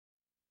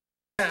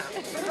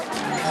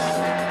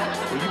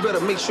Well, you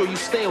better make sure you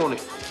stay on it.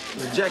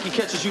 If Jackie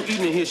catches you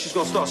eating it here, she's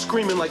gonna start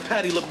screaming like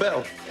Patti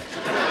LaBelle.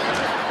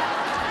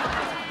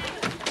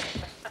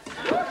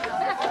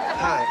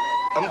 Hi,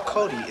 I'm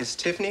Cody. Is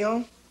Tiffany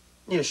home?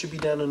 Yeah, she'll be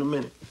down in a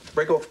minute.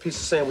 Break off a piece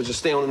of sandwich and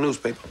stay on the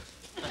newspaper.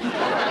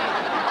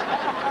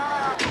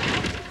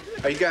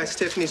 Are you guys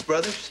Tiffany's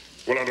brothers?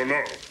 Well, I don't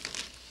know.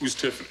 Who's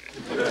Tiffany?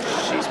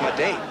 She's my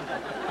date.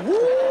 Woo!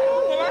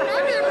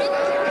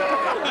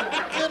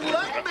 Good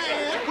luck,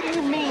 man. What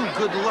do you mean,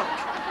 good luck?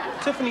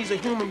 Tiffany's a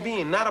human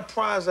being, not a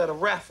prize at a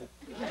raffle.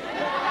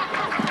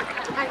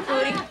 Hi,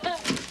 Cody.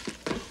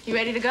 You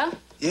ready to go?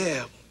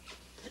 Yeah.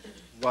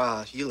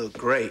 Wow, you look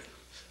great.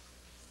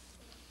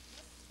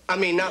 I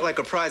mean, not like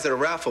a prize at a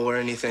raffle or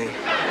anything.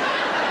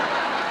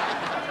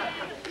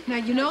 Now,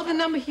 you know the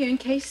number here in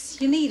case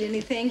you need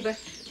anything, but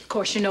of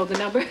course you know the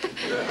number.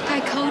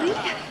 Hi, Cody.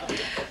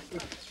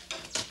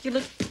 You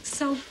look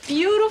so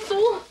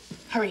beautiful.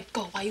 Hurry,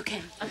 go while you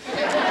can.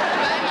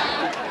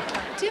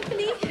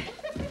 Tiffany.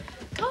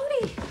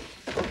 Cody.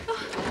 Oh.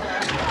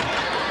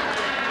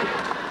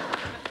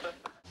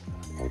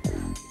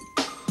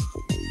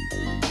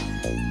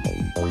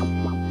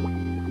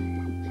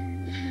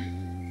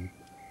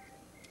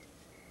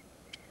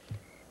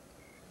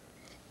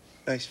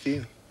 Nice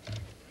view.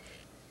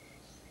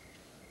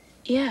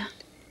 Yeah.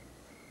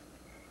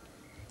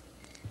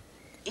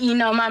 You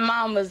know, my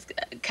mom was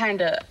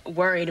kind of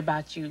worried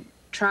about you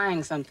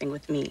trying something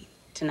with me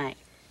tonight.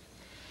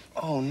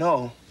 Oh,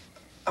 no.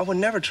 I would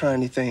never try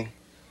anything.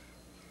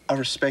 I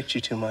respect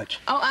you too much.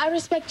 Oh, I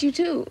respect you,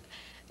 too.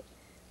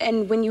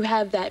 And when you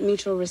have that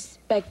mutual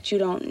respect, you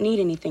don't need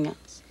anything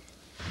else.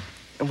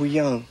 And we're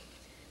young.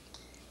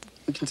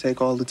 We can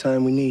take all the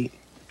time we need.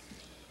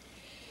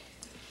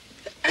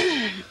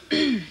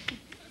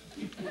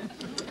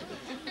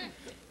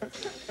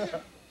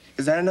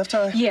 Is that enough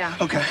time? Yeah.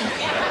 Okay.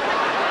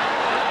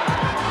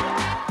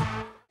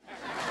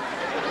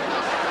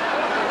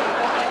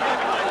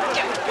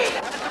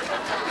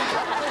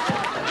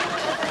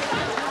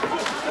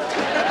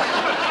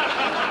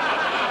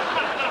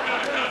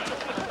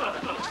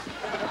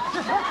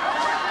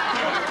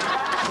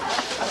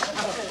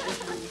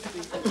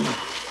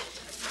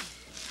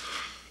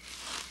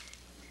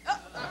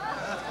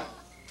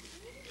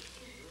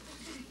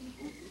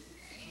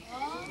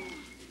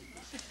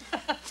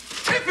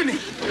 Tiffany!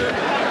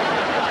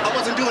 I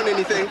wasn't doing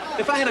anything.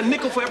 If I had a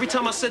nickel for every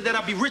time I said that,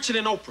 I'd be richer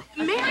than Oprah.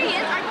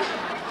 Marion, are you...